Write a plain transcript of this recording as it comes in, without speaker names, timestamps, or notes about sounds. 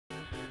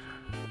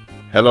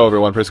Hello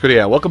everyone, Peril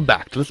here. Welcome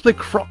back to Let's Play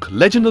Croc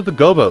Legend of the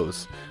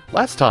Gobbos.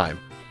 Last time,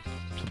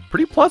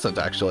 pretty pleasant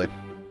actually.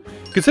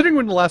 Considering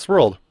we're in the last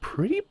world,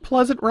 pretty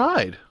pleasant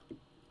ride.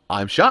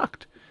 I'm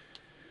shocked.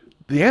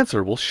 The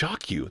answer will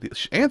shock you. The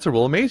answer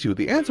will amaze you.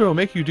 The answer will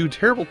make you do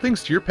terrible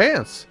things to your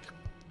pants.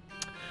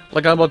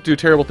 Like I'm about to do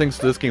terrible things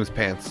to this game's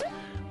pants.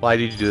 Why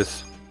did you do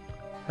this?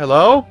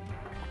 Hello?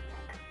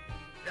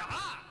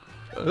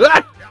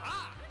 Ah!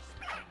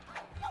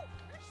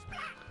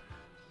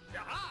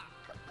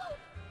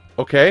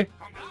 Okay.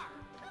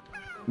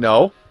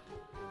 No.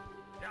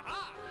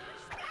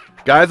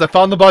 Guys, I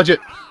found the budget.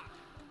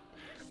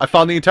 I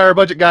found the entire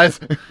budget, guys.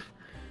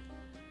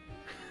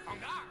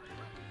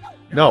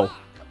 No.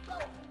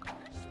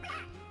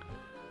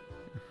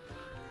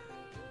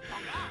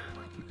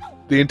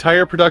 The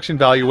entire production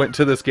value went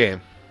to this game.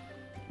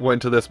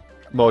 Went to this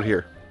mode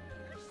here.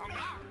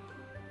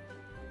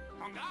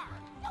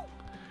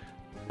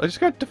 I just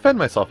gotta defend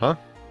myself, huh?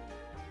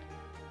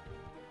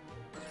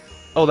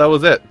 Oh, that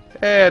was it.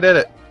 Hey, I did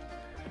it.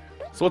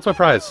 So what's my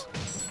prize?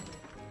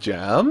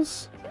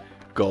 Gems?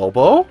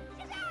 Gobbo?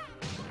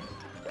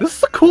 This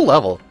is a cool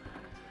level.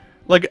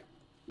 Like,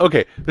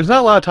 okay, there's not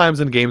a lot of times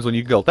in games when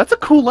you go, that's a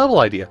cool level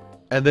idea.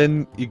 And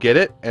then you get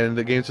it, and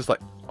the game's just like,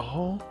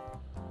 oh.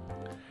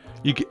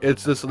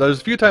 It's just,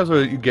 there's a few times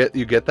where you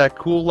get that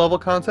cool level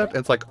concept, and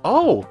it's like,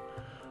 oh,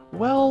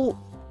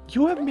 well,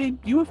 you have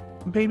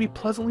made me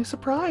pleasantly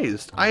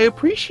surprised. I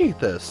appreciate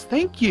this.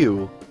 Thank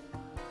you.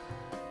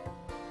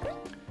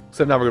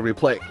 Except now we're going to be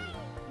playing.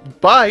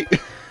 Bye!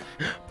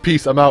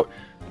 Peace, I'm out.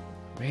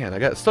 Man,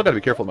 still got to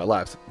be careful with my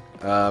lives.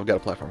 I've got a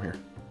platform here.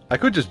 I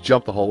could just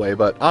jump the whole way,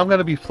 but I'm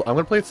going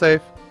to play it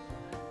safe.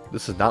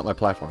 This is not my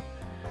platform.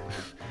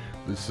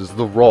 This is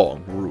the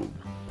wrong room.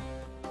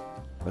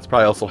 That's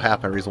probably also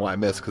half my reason why I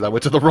missed, because I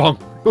went to the wrong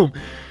room.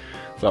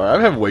 Sorry,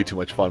 I'm having way too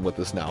much fun with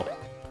this now.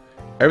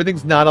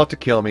 Everything's not out to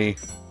kill me.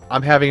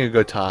 I'm having a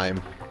good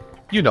time.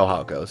 You know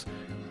how it goes.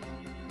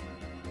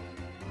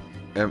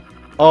 And,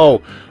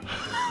 oh...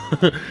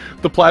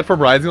 The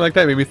platform rising like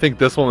that made me think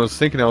this one was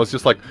sinking. I was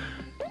just like,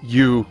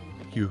 you've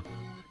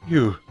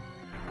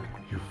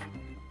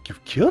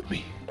killed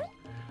me.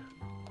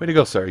 Way to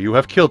go, sir. You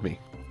have killed me.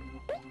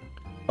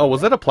 Oh, was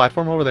that a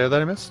platform over there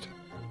that I missed? Do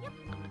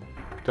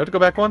I have to go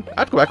back one? I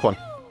have to go back one.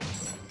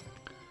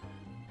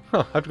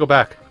 Huh, I have to go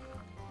back.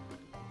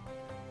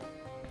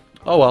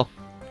 Oh well.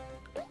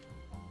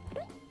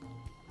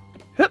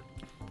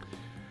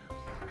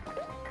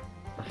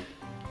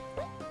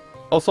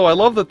 Also, I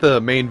love that the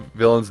main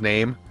villain's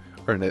name,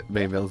 or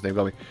main villain's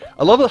name,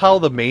 I love how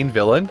the main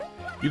villain,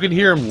 you can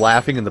hear him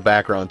laughing in the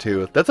background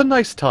too. That's a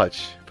nice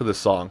touch for this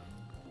song.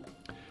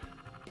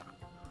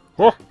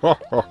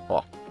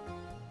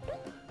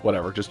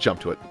 Whatever, just jump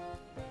to it.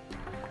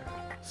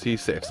 See,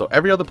 safe. So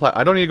every other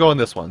I don't need to go on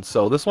this one.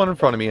 So this one in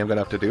front of me I'm going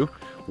to have to do.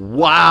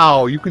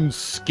 Wow, you can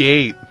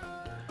skate.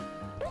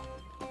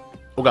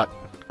 Oh god,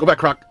 go back,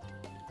 Croc.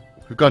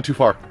 We've gone too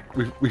far.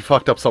 We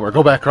fucked up somewhere.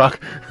 Go back, Croc.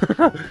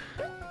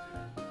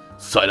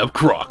 Sign up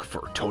Croc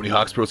for Tony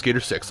Hawk's Pro Skater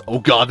 6. Oh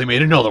god, they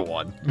made another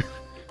one.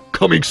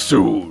 Coming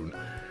soon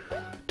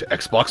to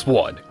Xbox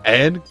One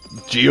and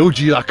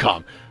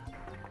GOG.com.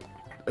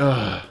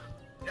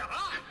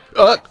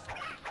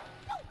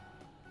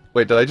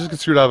 Wait, did I just get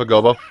screwed out of a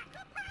Gobbo?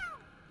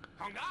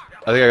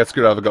 I think I got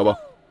screwed out of a Gobbo.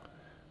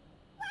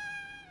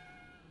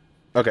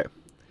 Okay.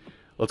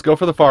 Let's go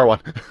for the far one.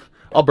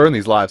 I'll burn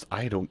these lives.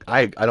 I don't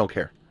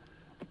care.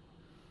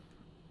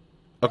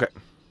 Okay.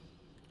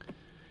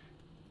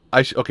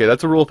 Okay,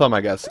 that's a rule of thumb,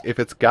 I guess. If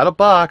it's got a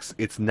box,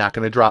 it's not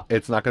gonna drop.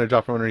 It's not gonna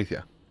drop from underneath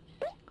you.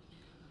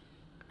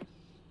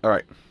 All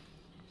right.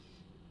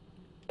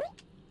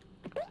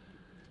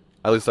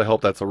 At least I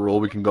hope that's a rule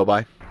we can go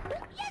by.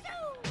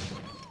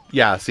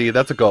 Yeah, see,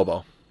 that's a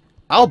Gobbo.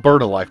 I'll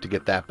burn a life to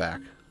get that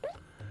back.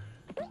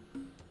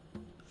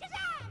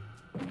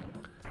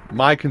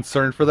 My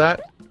concern for that?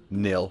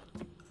 Nil.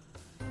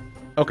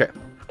 Okay.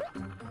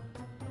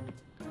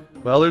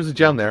 Well, there's a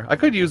gem there. I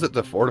could use it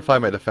to fortify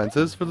my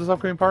defenses for this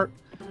upcoming part.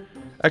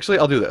 Actually,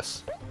 I'll do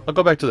this. I'll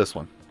go back to this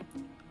one.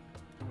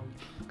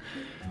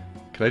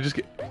 Can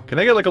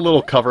I get like a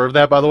little cover of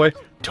that, by the way?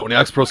 Tony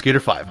Hawk's Pro Skater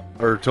 5.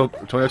 Or Tony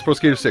Hawk's Pro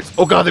Skater 6.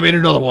 Oh god, they made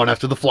another one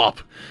after the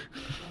flop.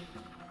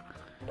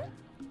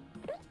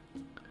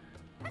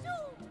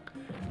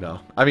 No.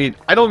 I mean,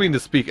 I don't mean to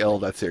speak ill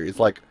of that series.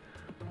 Like,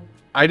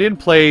 I didn't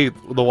play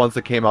the ones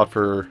that came out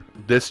for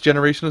this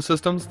generation of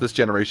systems. This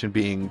generation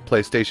being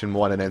PlayStation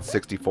 1 and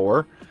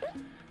N64.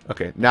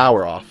 Okay, now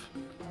we're off.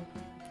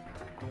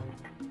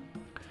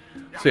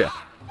 So yeah.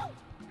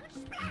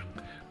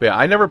 But yeah,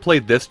 I never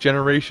played this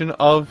generation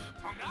of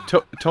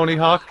Tony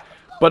Hawk.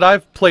 But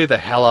I've played the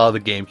hell out of the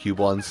GameCube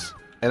ones.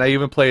 And I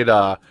even played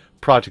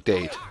Project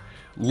 8.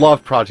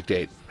 Loved Project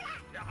 8.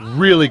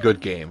 Really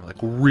good game. Like,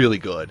 really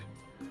good.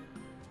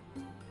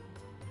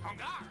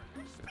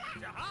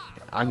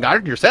 On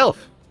guard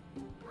yourself.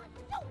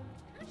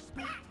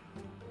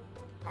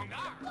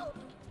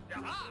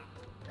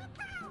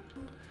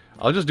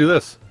 I'll just do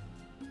this.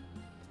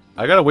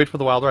 I gotta wait for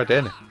the wild ride to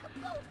end.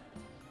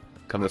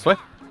 Come this way.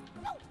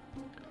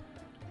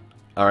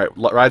 Alright,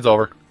 ride's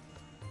over.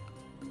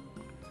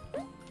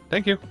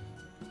 Thank you.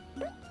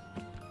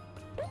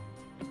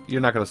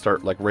 You're not going to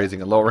start, like,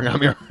 raising and lowering on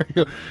me, are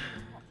you?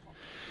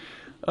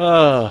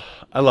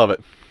 I love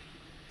it.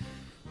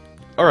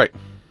 Alright.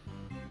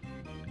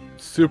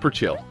 Super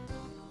chill.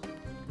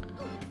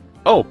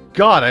 Oh,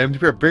 God, I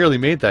barely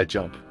made that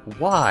jump.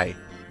 Why?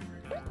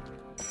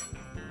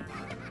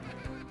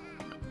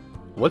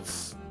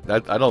 What's...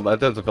 that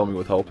doesn't fill me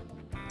with hope.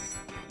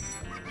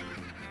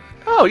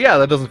 Oh, yeah,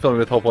 that doesn't fill me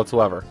with hope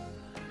whatsoever.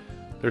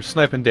 They're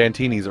sniping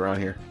Dantinis around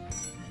here.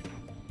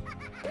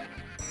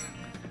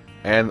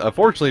 And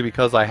unfortunately,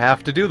 because I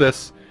have to do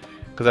this,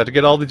 because I have to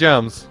get all the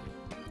gems.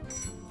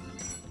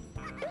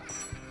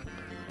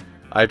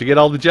 I have to get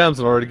all the gems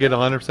in order to get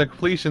 100%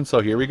 completion,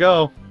 so here we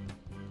go.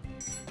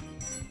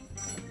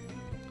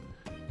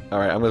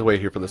 Alright, I'm going to wait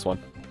here for this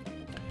one.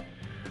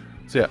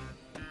 So yeah.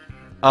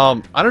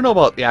 I don't know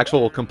about the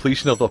actual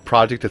completion of the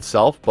project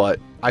itself, but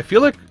I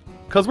feel like,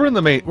 because we're in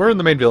the main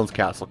villain's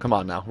castle. Come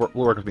on now,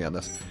 work with me on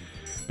this.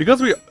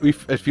 Because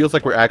it feels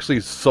like we're actually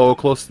so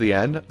close to the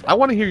end. I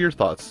want to hear your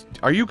thoughts.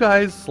 Are you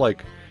guys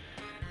like?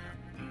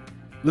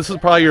 This is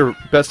probably your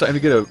best time to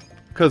get a,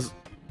 because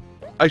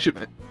I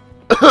should.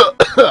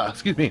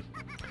 Excuse me.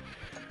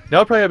 Now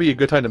would probably be a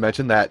good time to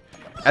mention that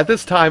at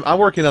this time I'm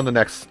working on my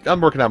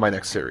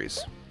next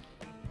series.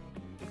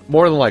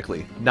 More than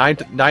likely, 9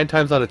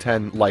 times out of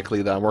 10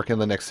 likely that I'm working on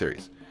the next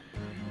series.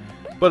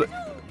 But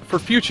for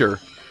future,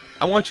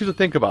 I want you to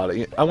think about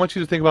it. I want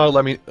you to think about it.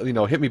 Let me,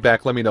 hit me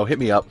back. Let me know. Hit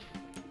me up.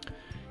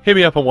 Hit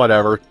me up on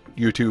whatever,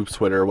 YouTube,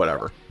 Twitter,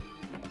 whatever.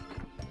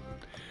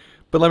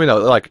 But let me know,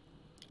 like,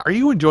 are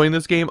you enjoying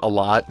this game a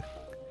lot?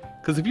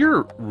 Because if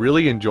you're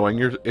really enjoying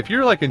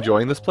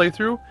enjoying this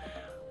playthrough,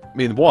 I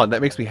mean, one, that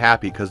makes me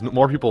happy because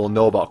more people will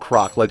know about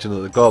Croc Legend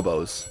of the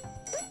Gobbos.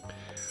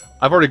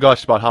 I've already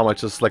gushed about how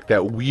much it's like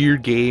that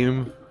weird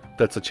game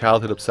that's a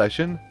childhood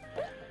obsession.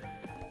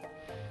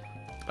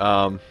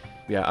 Yeah,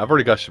 I've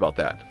already gushed about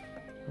that.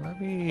 Let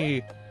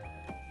me...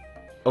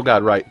 Oh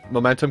god, right.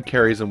 Momentum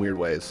carries in weird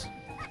ways.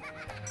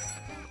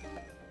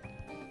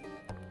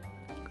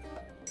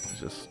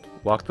 Just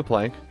walk the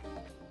plank.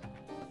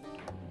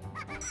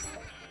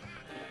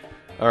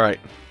 Alright.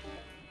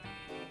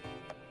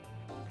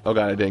 Oh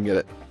god, I didn't get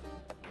it.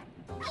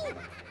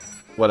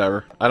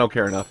 Whatever. I don't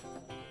care enough.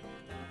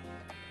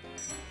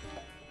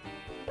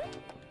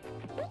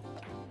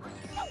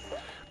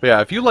 But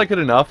yeah, if you like it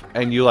enough,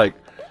 and you like,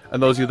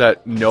 and those of you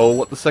that know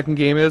what the second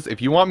game is, if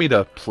you want me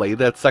to play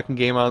that second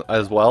game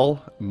as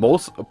well,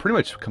 pretty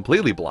much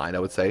completely blind, I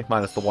would say,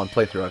 minus the one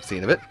playthrough I've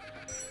seen of it.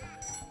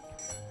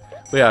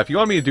 But yeah, if you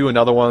want me to do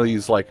another one of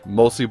these, like,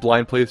 mostly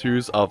blind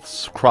playthroughs of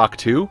Croc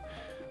 2,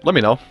 let me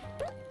know.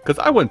 Because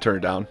I wouldn't turn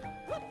it down.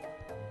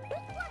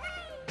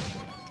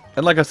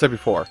 And like I said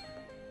before,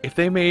 if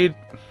they made...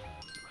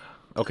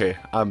 Okay,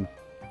 I'm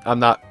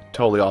not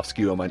totally off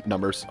skew on my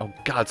numbers. Oh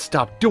god,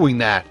 stop doing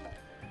that!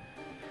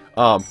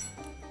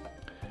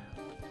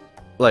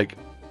 Like...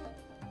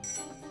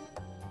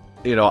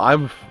 You know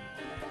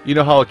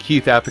how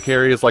Keith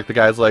Apicary is like the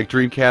guys like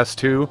Dreamcast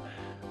 2?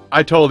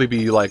 I'd totally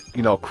be like,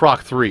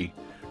 Croc 3.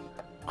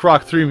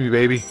 Croc 3 me,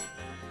 baby.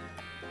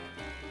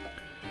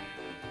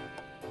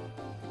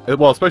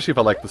 Well, especially if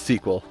I like the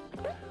sequel.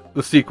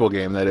 The sequel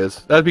game, that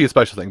is. That'd be a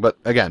special thing. But,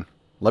 again,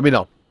 let me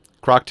know.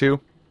 Croc 2.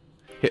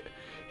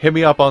 Hit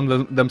me up on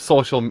them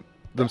social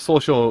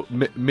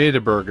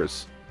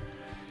mid-burgers.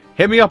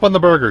 Hit me up on the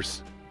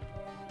burgers.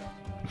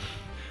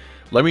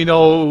 Let me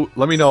know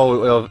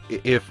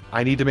if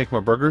I need to make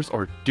more burgers,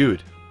 or,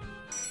 dude,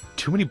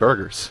 too many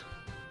burgers.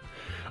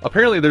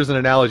 Apparently there's an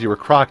analogy where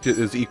Croc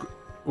is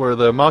where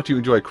the amount you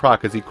enjoy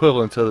Croc is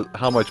equivalent to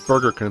how much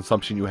burger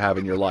consumption you have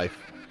in your life.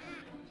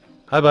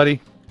 Hi, buddy.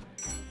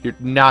 You're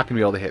not going to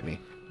be able to hit me.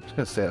 I'm just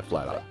going to say that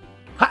flat out.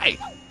 Hi!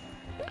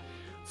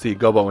 See,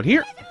 Gobbo in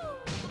here.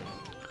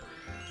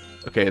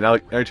 Okay, now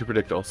you're too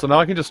predictable. So now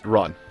I can just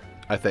run,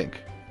 I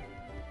think.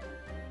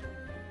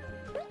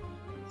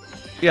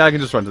 Yeah, I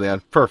can just run to the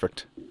end.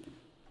 Perfect.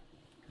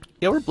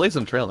 Yeah, we're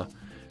blazing a trail now.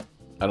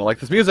 I don't like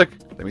this music.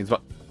 That means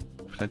what?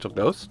 Potential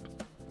ghost?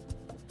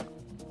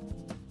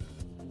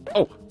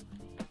 Oh!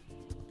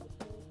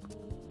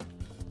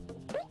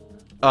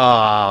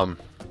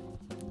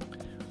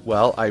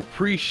 Well, I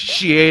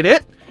appreciate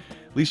it.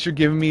 At least you're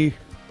giving me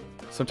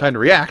some time to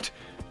react.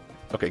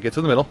 Okay, get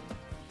to the middle.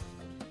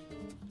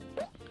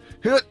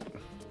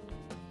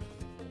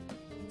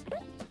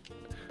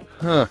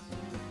 Huh.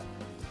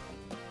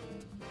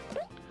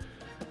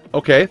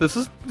 Okay, this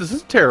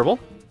is terrible.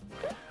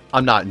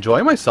 I'm not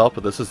enjoying myself,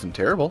 but this isn't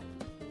terrible.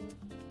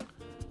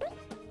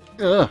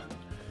 Ugh.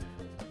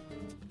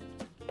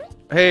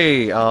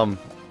 Hey, I'm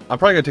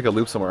probably gonna take a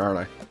loop somewhere, aren't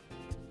I?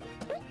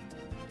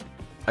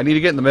 I need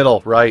to get in the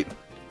middle, right?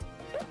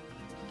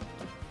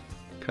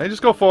 Can I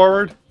just go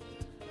forward?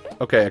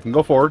 Okay, I can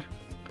go forward.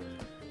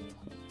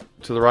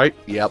 To the right?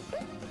 Yep.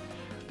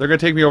 They're gonna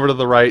take me over to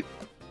the right.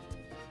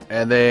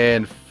 And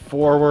then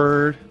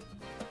forward.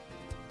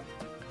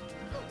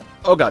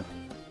 Oh god.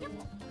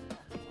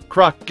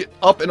 Croc, get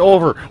up and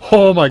over.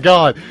 Oh my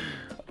god.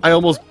 I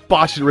almost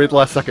botched it right at the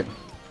last second.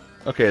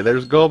 Okay,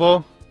 there's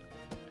Gobbo.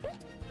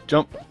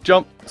 Jump,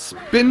 jump,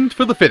 spin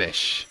for the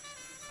finish.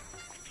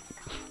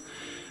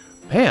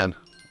 Man,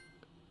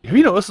 have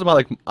you noticed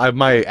about like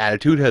my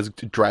attitude has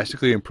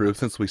drastically improved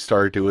since we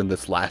started doing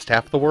this last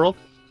half of the world?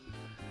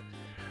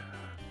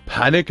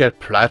 Panic at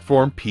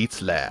Platform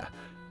Pete's lair.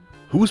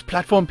 Who's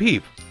Platform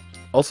Pete?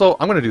 Also,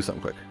 I'm gonna do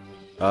something quick.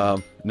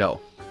 No.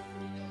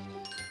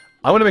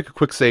 I want to make a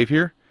quick save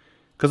here,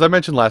 because I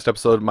mentioned last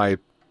episode my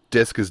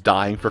disk is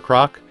dying for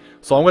Croc,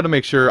 so I'm going to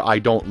make sure I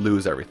don't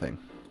lose everything.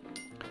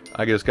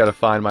 I just got to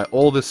find my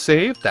oldest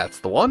save. That's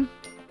the one.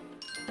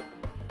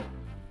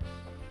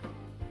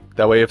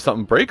 That way if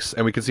something breaks,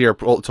 and we can see our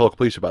total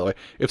completion, by the way.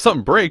 If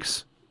something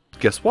breaks,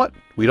 guess what?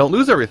 We don't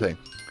lose everything.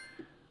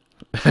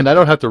 And I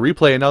don't have to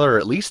replay another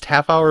at least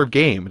half hour of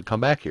game and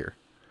come back here.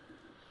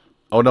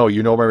 Oh no,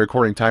 you know my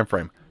recording time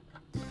frame.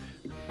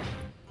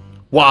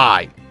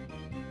 Why?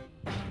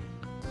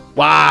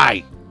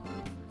 Why?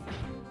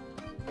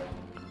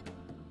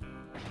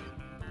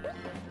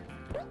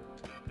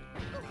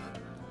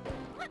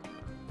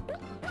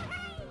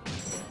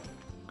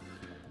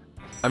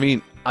 I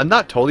mean, I'm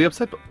not totally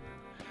upset, but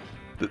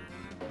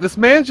this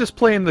man's just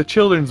playing the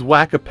children's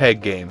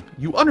Whack-A-Peg game.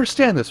 You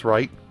understand this,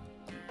 right?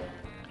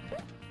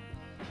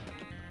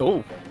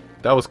 Oh,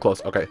 that was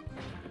close. Okay.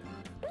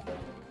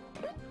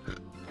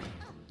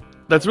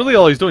 That's really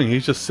all he's doing.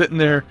 He's just sitting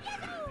there.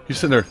 He's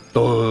sitting there.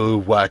 Oh,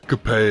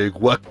 Whack-A-Peg,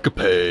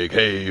 Whack-A-Peg.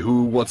 Hey,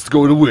 who wants to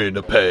go to win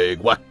a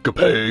peg?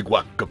 Whack-A-Peg,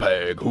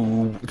 Whack-A-Peg.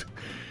 Who?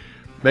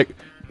 Make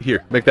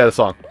that a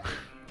song.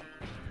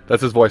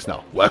 That's his voice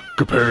now.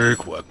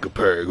 Whack-A-Peg,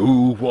 Whack-A-Peg.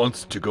 Who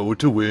wants to go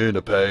to win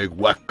a peg?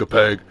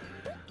 Whack-A-Peg.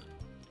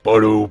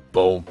 Boom,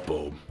 boom,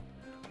 boom.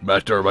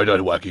 Master, am I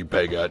not whacking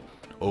peg yet?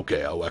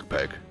 Okay, I'll whack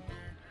peg.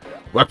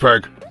 Whack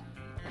peg.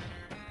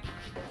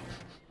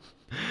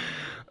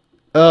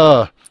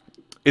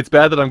 It's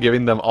bad that I'm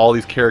giving them all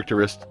these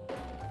characteristics.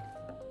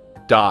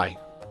 Die.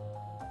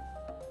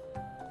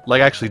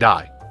 Like, actually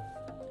die.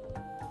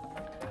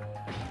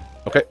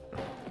 Okay.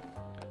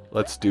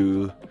 Let's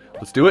do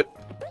it.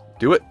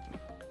 Do it.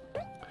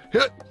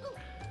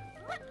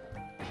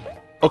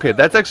 Okay,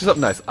 that's actually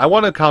something nice. I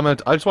want to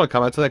comment. I just want to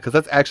comment on that because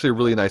that's actually a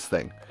really nice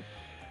thing.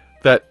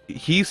 That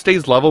he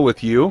stays level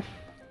with you,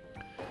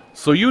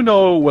 so you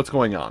know what's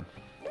going on.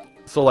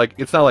 So like,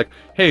 it's not like,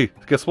 hey,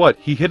 guess what?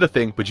 He hit a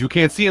thing, but you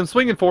can't see him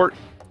swinging for it.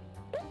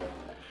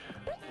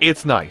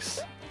 It's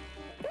nice.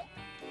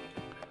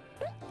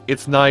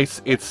 It's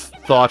nice. It's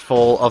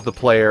thoughtful of the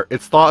player.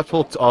 It's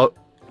thoughtful.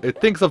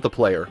 It thinks of the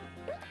player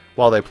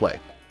while they play.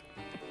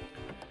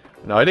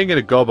 Now, I didn't get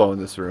a Gobbo in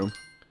this room.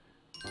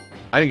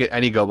 I didn't get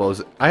any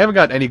Gobbos. I haven't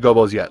gotten any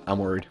Gobbos yet, I'm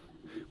worried.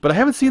 But I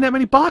haven't seen that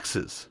many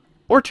boxes.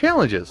 Or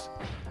challenges.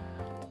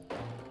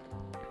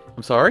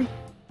 I'm sorry?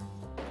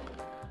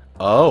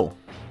 Oh.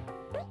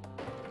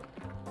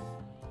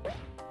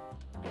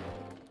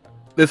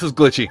 This is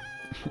glitchy.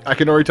 I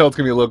can already tell it's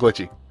going to be a little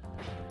glitchy.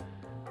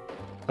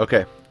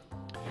 Okay.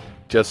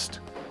 Just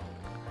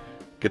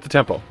get the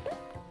tempo.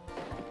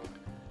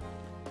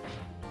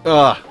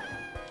 Ah.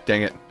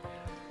 Dang it.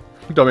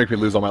 Don't make me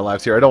lose all my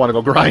lives here. I don't want to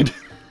go grind.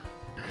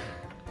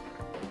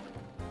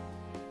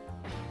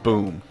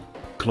 Boom.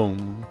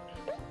 Clone.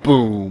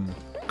 Boom.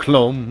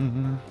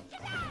 Clone.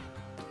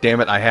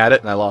 Damn it, I had it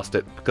and I lost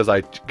it because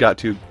I got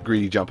too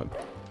greedy jumping.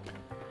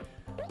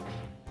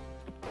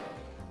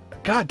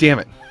 God damn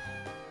it.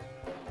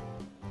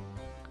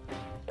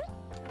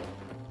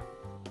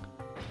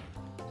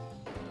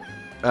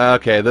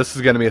 Okay, this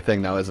is going to be a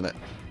thing now, isn't it?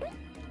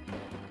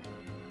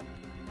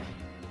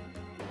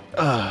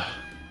 I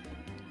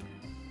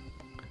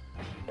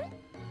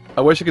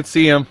wish I could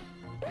see him.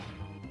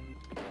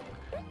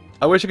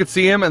 I wish I could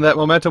see him and that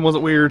momentum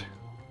wasn't weird.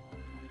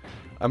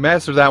 I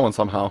mastered that one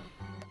somehow.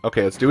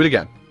 Okay, let's do it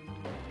again.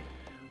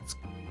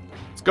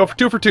 Let's go for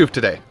 2 for 2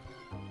 today.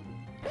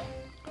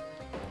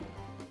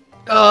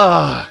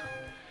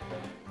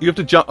 You have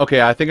to jump.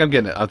 Okay, I think I'm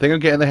getting it. I think I'm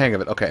getting the hang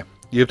of it. Okay.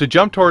 You have to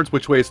jump towards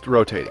which way it's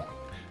rotating.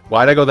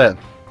 Why'd I go then?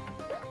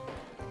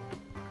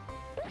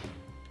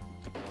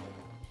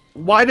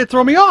 Why'd it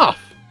throw me off?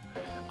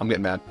 I'm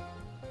getting mad.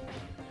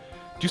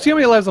 Do you see how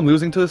many lives I'm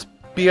losing to this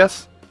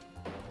BS?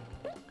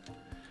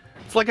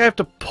 It's like I have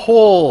to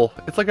pull.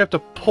 It's like I have to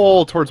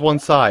pull towards one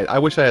side. I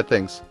wish I had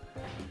things.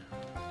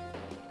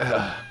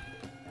 And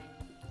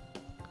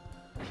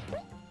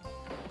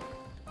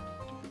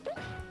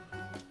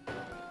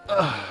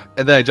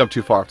then I jump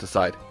too far off the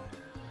side.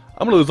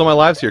 I'm gonna lose all my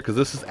lives here because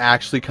this is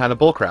actually kind of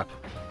bullcrap.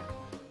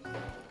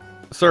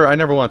 Sir, I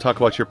never want to talk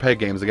about your peg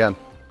games again.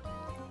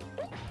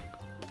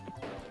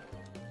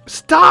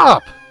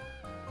 Stop!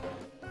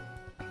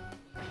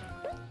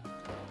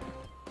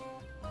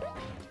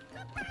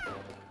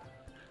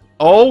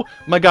 Oh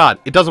my god,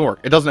 it doesn't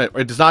work. It does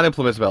not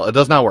implement spell. It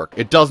does not work.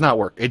 It does not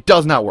work. It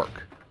does not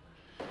work.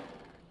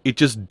 It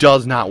just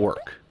does not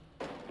work.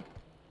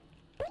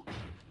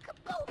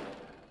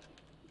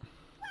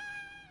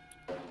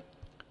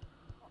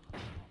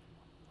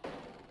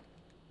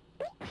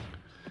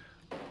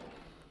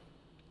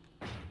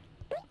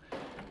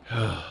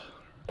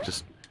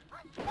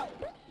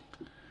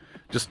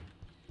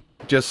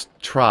 Just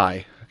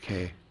try.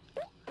 Okay.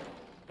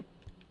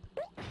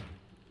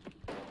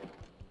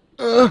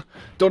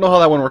 Don't know how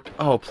that one worked.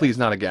 Oh, please,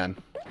 not again.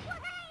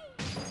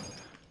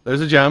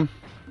 There's a gem.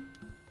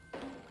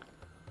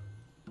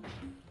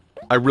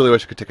 I really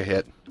wish I could take a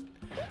hit.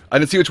 I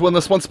didn't see which one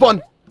this one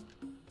spun.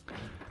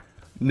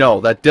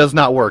 No, that does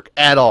not work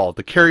at all.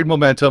 The carried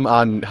momentum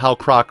on how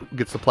Croc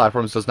gets the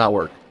platforms does not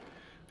work.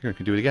 Here, I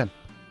can do it again.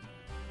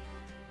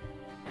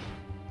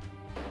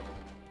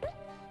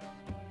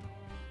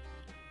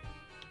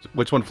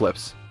 Which one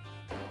flips?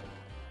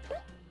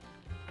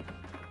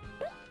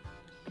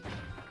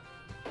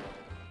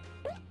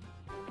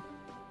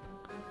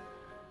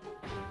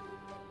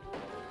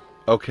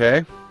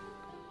 Okay.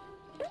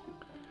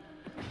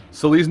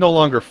 So these no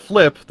longer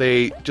flip,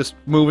 they just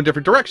move in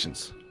different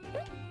directions.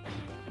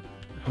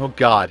 Oh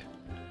god.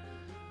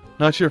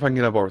 Not sure if I can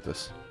get on board with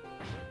this.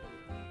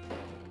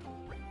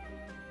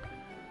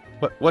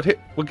 What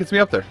gets me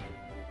up there?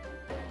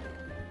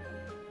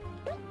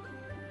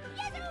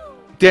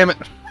 Damn it.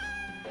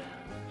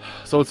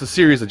 So it's a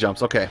series of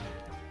jumps, okay.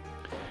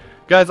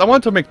 Guys, I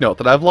want to make note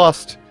that I've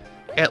lost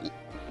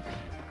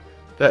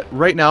that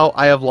right now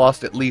I have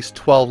lost at least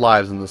 12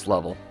 lives in this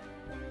level.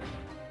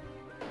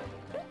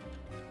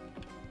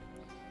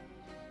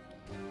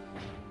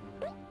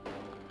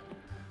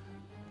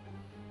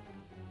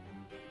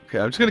 Okay,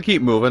 I'm just going to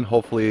keep moving.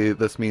 Hopefully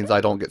this means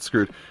I don't get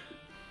screwed.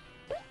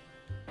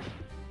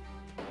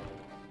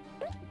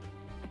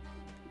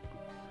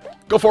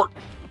 Go for it!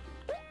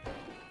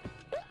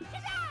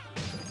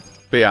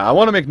 But yeah, I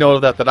want to make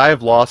note of that I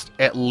have lost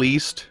at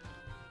least...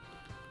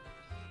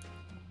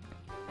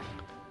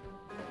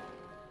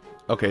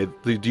 Okay,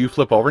 do you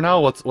flip over now?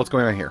 What's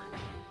going on here?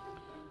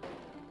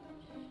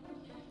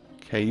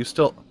 Okay, you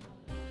still...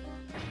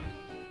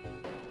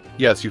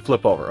 Yes, you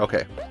flip over.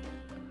 Okay.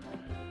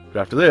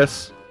 But after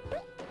this...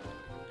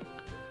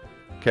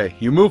 Okay,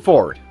 you move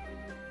forward.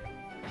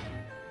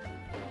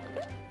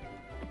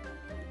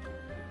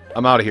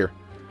 I'm out of here.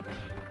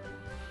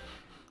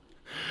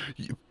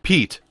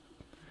 Pete.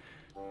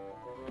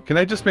 Can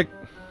I just make...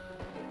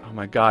 Oh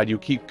my god, you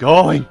keep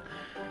going.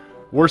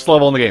 Worst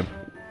level in the game.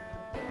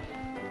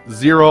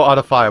 0 out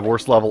of 5.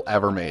 Worst level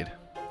ever made.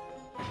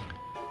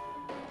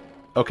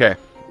 Okay.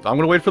 So I'm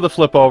going to wait for the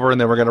flip over and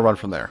then we're going to run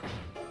from there.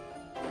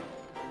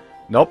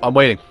 Nope, I'm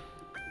waiting.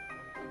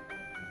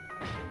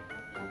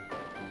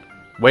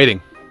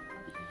 Waiting.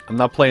 I'm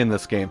not playing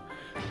this game.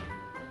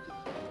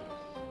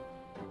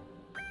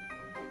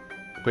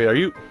 Wait, are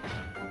you...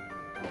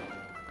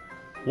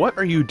 What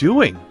are you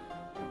doing?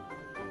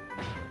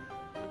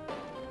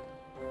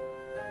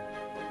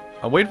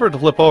 I'm waiting for it to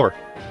flip over.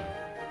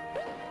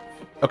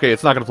 Okay,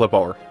 it's not going to flip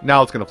over.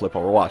 Now it's going to flip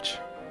over. Watch.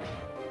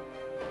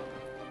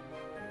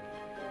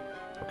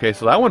 Okay,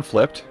 so that one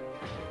flipped.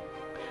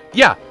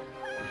 Yeah.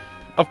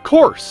 Of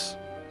course.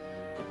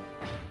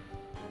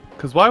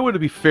 Because why would it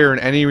be fair in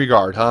any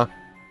regard, huh?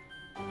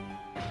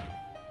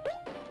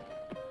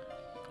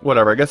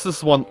 Whatever. I guess this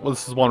is one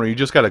where you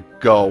just got to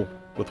go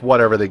with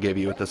whatever they give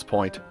you at this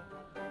point.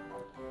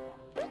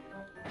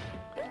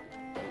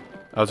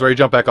 I was ready to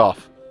jump back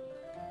off.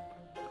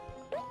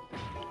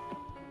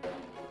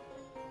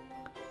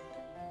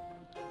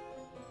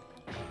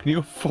 Can you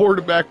afford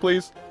it back,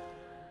 please?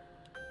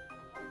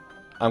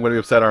 I'm going to be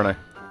upset, aren't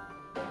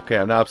I? Okay,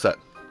 I'm not upset.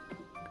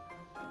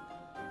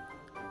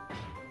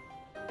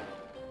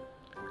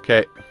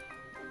 Okay.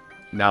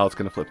 Now it's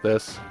going to flip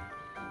this.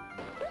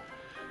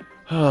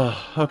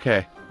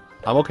 Okay.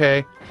 I'm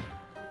okay.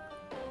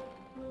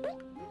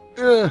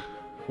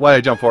 Why'd I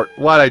jump for it?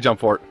 Why'd I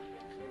jump for it?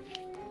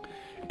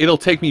 It'll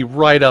take me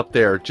right up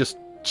there. Just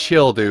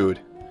chill, dude.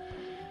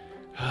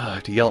 I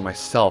have to yell at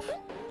myself. I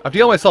have to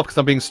yell at myself because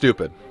I'm being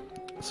stupid.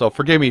 So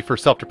forgive me for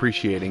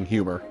self-depreciating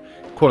humor.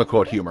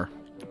 Quote-unquote humor.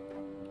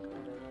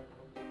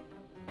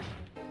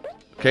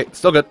 Okay,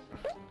 still good.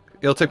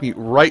 It'll take me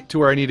right to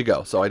where I need to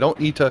go. So I don't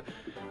need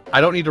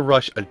to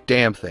rush a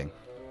damn thing.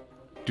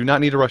 Do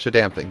not need to rush a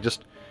damn thing.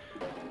 Just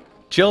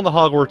chill in the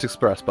Hogwarts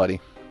Express, buddy.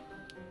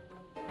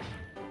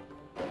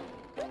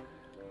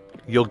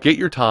 You'll get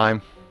your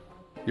time.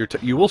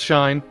 You will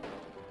shine.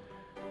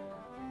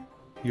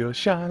 You're a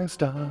shining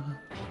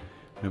star.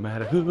 No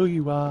matter who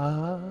you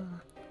are.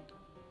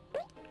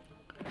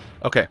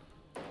 Okay.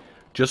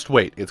 Just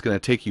wait. It's going to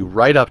take you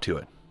right up to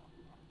it.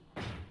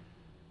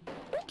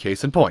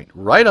 Case in point.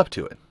 Right up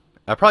to it.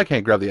 I probably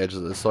can't grab the edges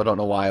of this, so I don't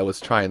know why I was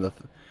trying to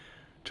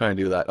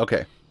do that.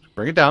 Okay.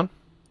 Bring it down.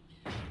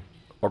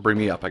 Or bring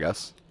me up, I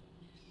guess.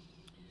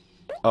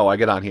 Oh, I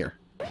get on here.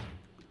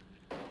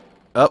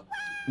 Oh.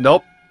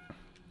 Nope.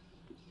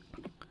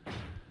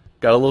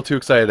 Got a little too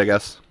excited, I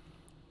guess.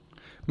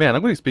 Man,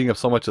 I'm going to be speeding up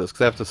so much of this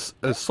because I have to.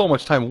 There's so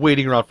much time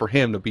waiting around for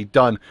him to be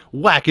done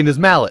whacking his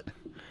mallet.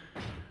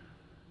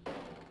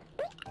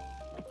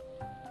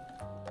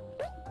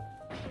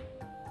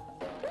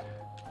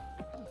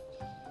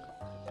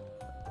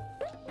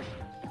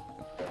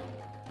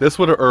 This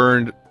would have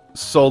earned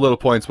so little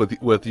points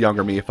with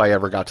younger me if I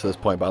ever got to this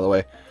point, by the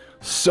way.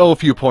 So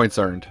few points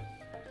earned.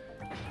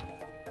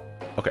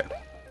 Okay.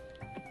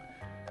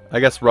 I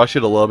guess rush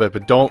it a little bit,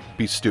 but don't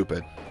be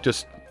stupid.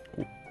 Just,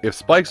 if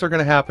spikes are going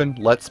to happen,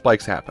 let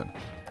spikes happen.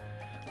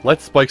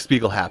 Let Spike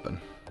Spiegel happen.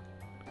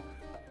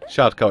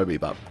 Shout out to Cowboy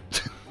Bebop.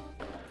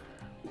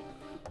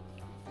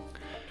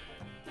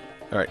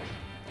 Alright.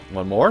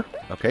 One more.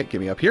 Okay, get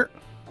me up here.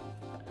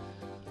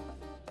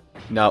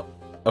 Now,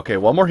 okay,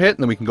 one more hit, and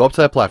then we can go up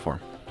to that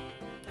platform.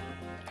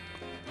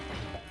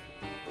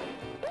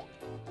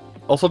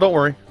 Also, don't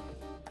worry.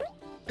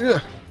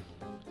 Ugh.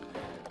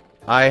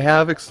 I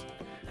have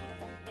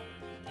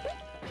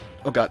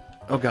oh god.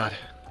 Oh god.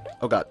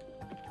 Oh god.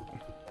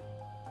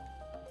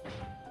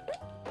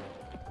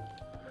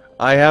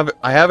 I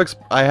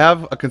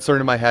have a concern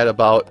in my head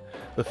about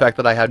the fact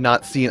that I have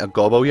not seen a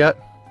Gobbo yet.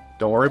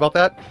 Don't worry about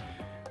that.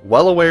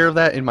 Well aware of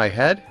that in my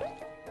head.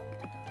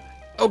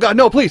 Oh god,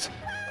 no, please!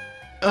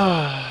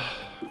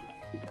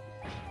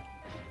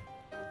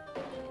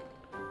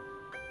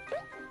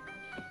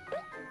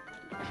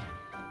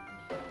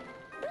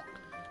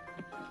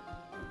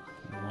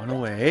 One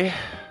away.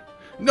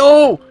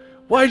 No!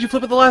 Why did you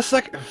flip at the last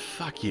second?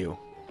 Fuck you.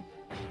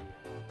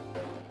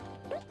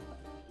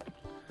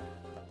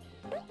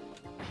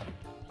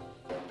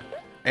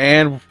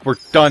 And we're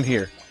done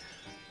here.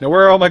 Now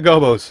where are all my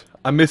Gobbos?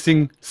 I'm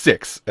missing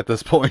 6 at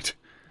this point.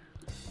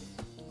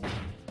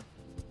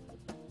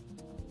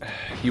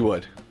 You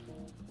would.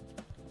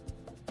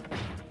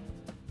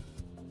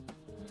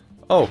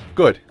 Oh,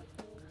 good.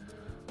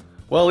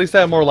 Well, at least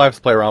I have more lives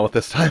to play around with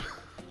this time.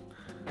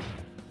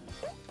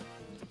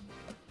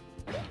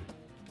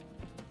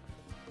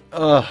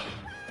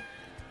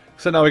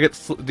 So now we get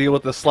to deal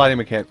with the sliding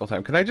mechanical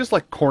time. Can I just,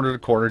 like, corner to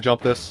corner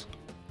jump this?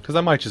 Because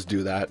I might just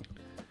do that.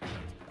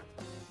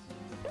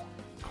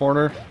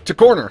 Corner to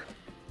corner!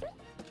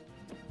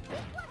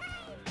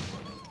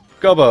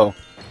 Gobbo!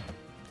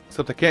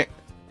 Except I can't...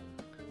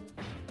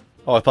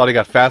 Oh, I thought he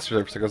got faster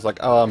there for a second. I was like,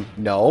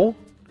 no?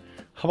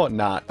 How about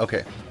not?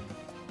 Okay.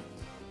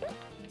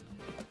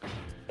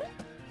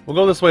 We'll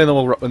go this way and then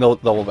we'll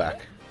double back.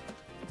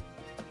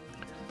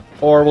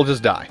 Or we'll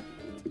just die.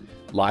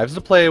 Lives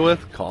to play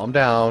with. Calm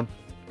down.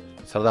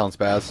 Settle down,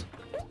 Spaz.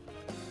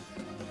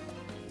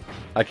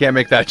 I can't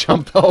make that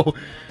jump, though.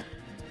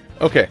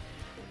 Okay.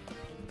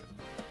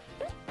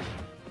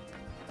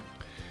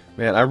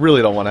 Man, I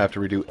really don't want to have to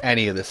redo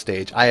any of this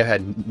stage. I have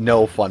had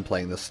no fun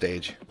playing this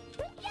stage.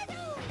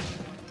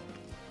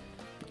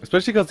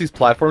 Especially because these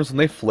platforms, when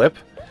they flip,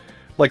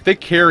 like, they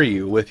carry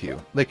you with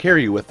you. They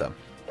carry you with them.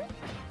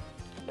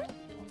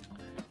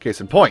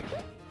 Case in point.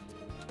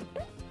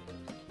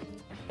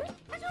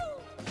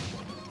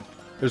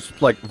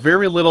 There's, like,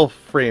 very little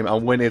frame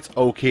on when it's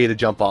okay to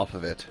jump off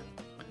of it.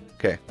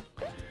 Okay.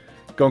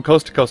 Going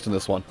coast to coast in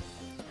this one.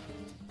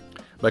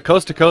 By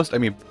coast to coast, I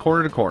mean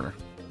corner to corner.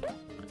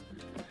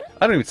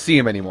 I don't even see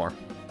him anymore.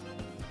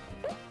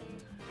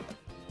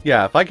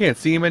 Yeah, if I can't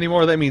see him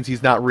anymore, that means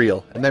he's not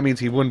real. And that means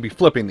he wouldn't be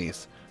flipping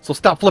these. So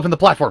stop flipping the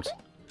platforms!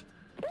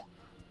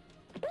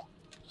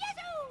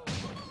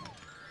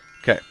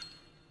 Okay.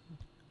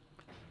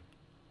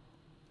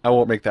 I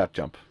won't make that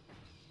jump.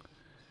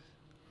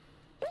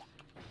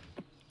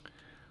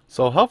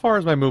 So how far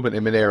is my movement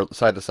in midair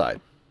side to side?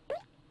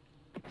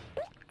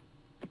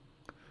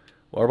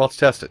 Well, we're about to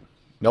test it.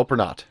 Nope, we're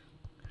not.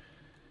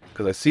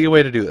 Because I see a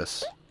way to do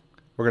this.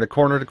 We're going to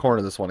corner to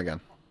corner this one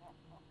again.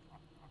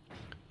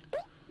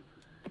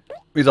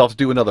 Means I'll have to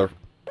do another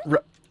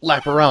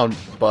lap around,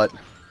 but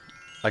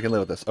I can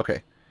live with this.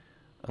 Okay.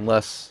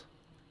 Unless...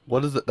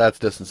 What is it? That's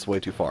distance way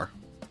too far.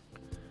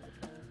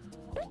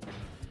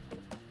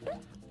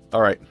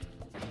 Alright.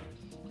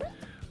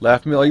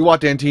 Laugh me all you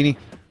want, Dantini.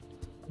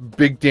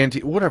 Big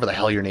Dantini. Whatever the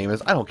hell your name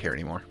is. I don't care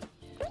anymore.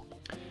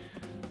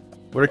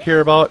 What I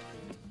care about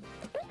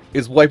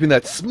is wiping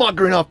that smug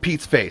grin off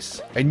Pete's face.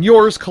 And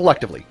yours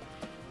collectively.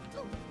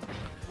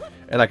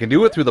 And I can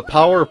do it through the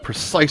power of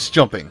precise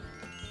jumping.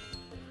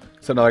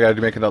 So now I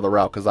gotta make another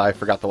route because I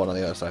forgot the one on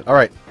the other side.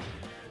 Alright.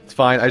 It's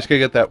fine. I just gotta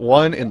get that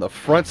one in the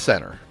front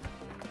center.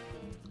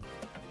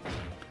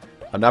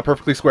 I'm not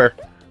perfectly square.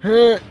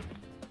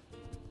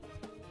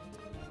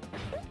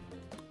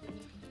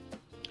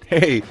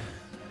 Hey.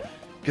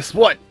 Guess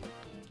what?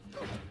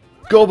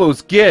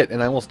 Gobbos get!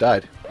 And I almost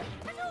died.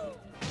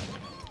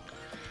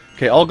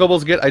 Okay, all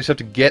Gobbos get, I just have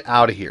to get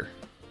out of here.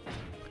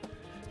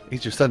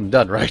 Easier said than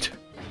done, right?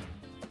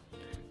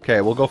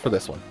 Okay, we'll go for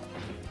this one.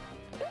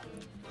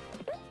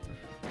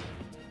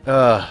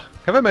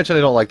 Have I mentioned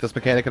I don't like this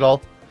mechanic at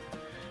all?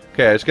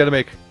 Okay, I just gotta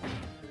make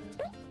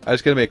a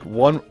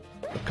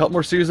couple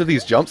more series of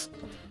these jumps.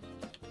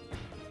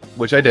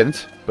 Which I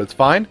didn't, but it's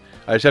fine.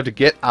 I just have to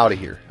get out of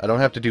here. I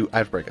have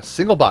to break a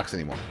single box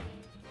anymore.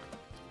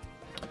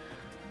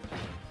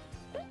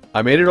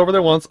 I made it over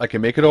there once. I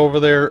can make it over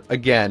there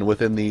again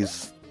within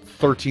these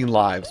 13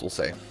 lives, we'll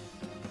say.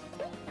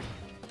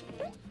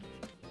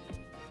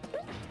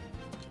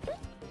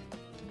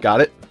 Got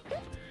it.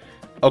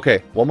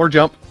 Okay, one more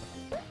jump.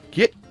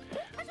 Get.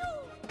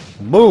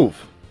 Move.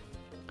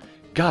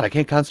 God, I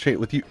can't concentrate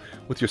with you,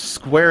 with your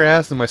square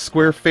ass and my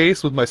square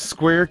face, with my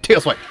square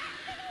tail swipe.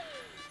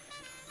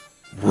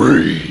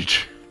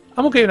 Rage.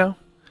 I'm okay now.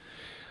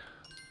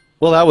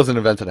 Well, that was an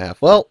event and a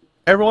half. Well,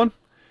 everyone,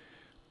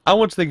 I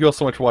want to thank you all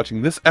so much for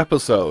watching this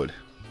episode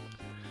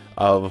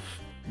of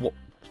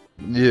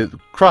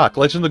Croc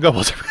Legend of the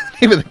Gobbos.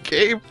 The name of the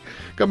game.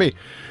 Got me.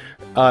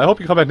 I hope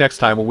you come back next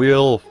time and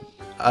we'll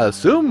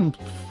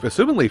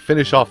assumingly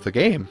finish off the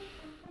game.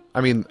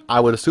 I mean, I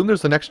would assume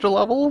there's an extra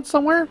level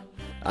somewhere.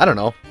 I don't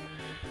know.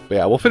 But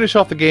yeah, we'll finish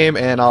off the game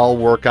and I'll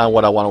work on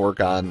what I want to work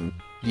on.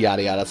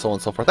 Yada yada, so on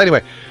and so forth.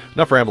 Anyway,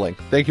 enough rambling.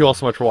 Thank you all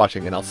so much for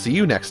watching and I'll see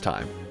you next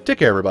time. Take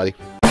care, everybody.